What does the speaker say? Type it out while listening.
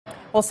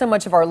Well, so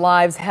much of our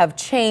lives have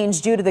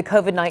changed due to the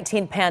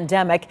COVID-19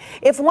 pandemic.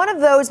 If one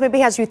of those maybe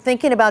has you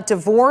thinking about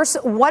divorce,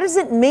 what does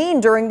it mean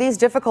during these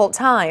difficult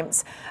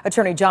times?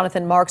 Attorney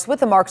Jonathan Marks with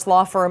the Marks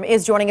Law Firm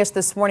is joining us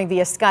this morning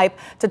via Skype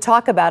to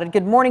talk about it.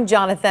 Good morning,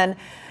 Jonathan.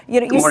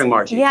 Good morning,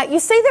 Margie. Yeah, you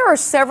say there are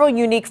several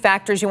unique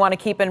factors you want to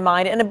keep in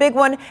mind, and a big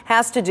one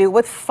has to do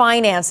with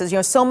finances.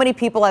 So many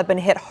people have been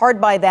hit hard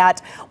by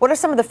that. What are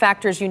some of the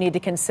factors you need to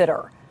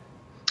consider?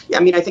 Yeah,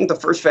 I think the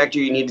first factor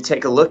you need to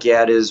take a look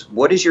at is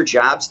what is your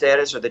job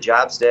status or the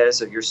job status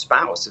of your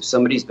spouse. If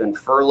somebody's been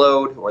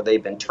furloughed or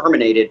they've been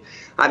terminated,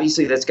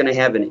 obviously that's going to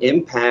have an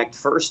impact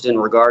first in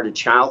regard to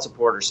child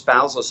support or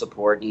spousal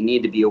support. You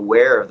need to be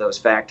aware of those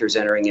factors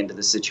entering into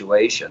the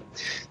situation.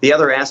 The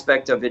other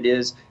aspect of it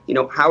is,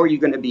 how are you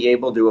going to be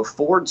able to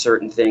afford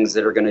certain things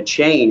that are going to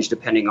change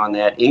depending on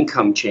that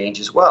income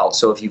change as well.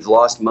 So if you've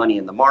lost money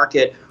in the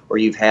market or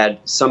you've had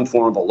some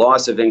form of a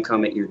loss of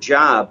income at your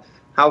job,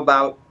 how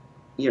about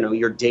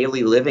your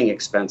daily living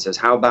expenses?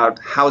 How about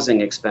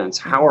housing expense?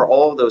 How are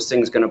all of those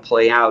things going to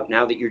play out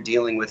now that you're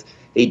dealing with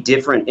a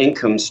different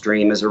income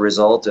stream as a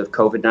result of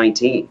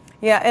COVID-19?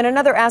 Yeah, and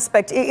another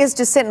aspect is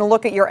to sit and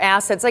look at your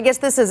assets. I guess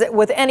this is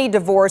with any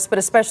divorce, but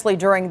especially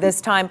during this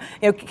time.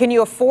 Can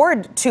you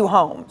afford two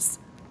homes?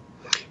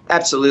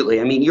 Absolutely.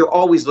 You're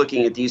always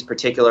looking at these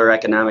particular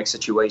economic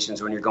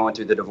situations when you're going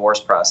through the divorce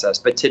process.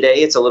 But today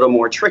it's a little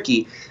more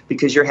tricky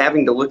because you're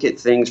having to look at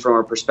things from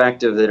a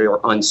perspective that are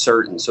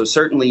uncertain. So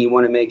certainly you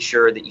want to make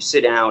sure that you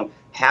sit down,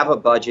 have a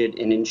budget,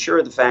 and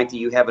ensure the fact that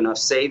you have enough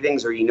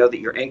savings or that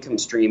your income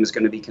stream is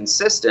going to be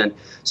consistent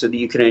so that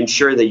you can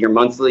ensure that your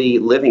monthly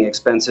living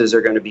expenses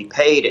are going to be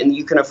paid and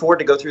you can afford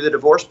to go through the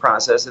divorce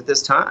process at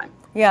this time.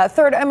 Yeah,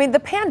 third, the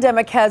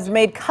pandemic has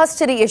made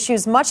custody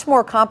issues much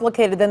more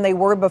complicated than they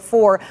were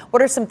before.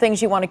 What are some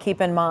things you want to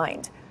keep in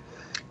mind?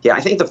 Yeah,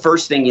 I think the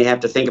first thing you have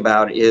to think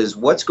about is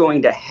what's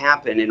going to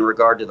happen in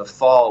regard to the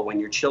fall when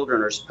your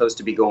children are supposed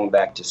to be going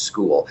back to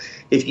school.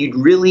 If you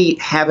really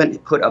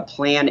haven't put a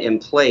plan in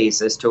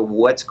place as to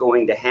what's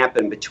going to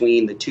happen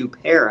between the two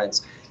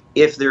parents,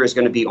 if there is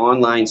going to be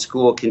online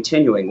school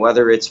continuing,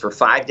 whether it's for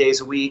 5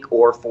 days a week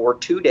or for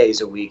 2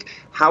 days a week,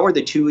 how are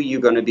the two of you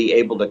going to be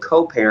able to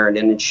co-parent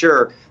and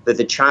ensure that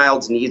the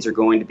child's needs are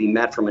going to be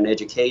met from an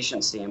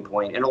education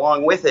standpoint? And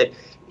along with it,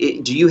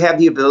 do you have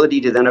the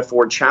ability to then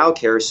afford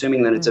childcare,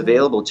 assuming that it's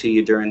available to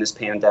you during this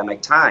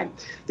pandemic time?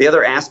 The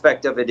other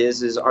aspect of it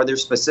is are there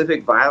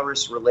specific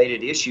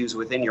virus-related issues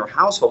within your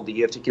household that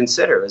you have to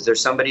consider? Is there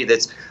somebody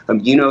that's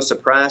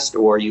immunosuppressed,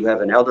 or you have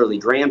an elderly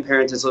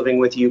grandparent that's living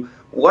with you?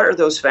 What are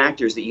those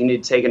factors that you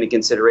need to take into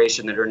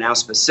consideration that are now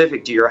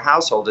specific to your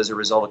household as a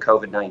result of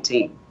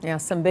COVID-19? Yeah,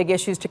 some big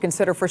issues to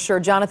consider for sure.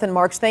 Jonathan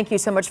Marks, thank you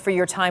so much for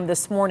your time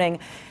this morning.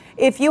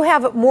 If you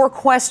have more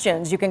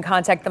questions, you can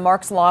contact the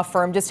Marks Law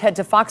Firm. Just head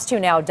to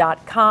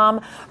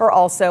fox2now.com or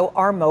also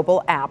our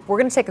mobile app. We're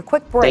going to take a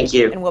quick break, Thank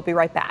you. And we'll be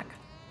right back.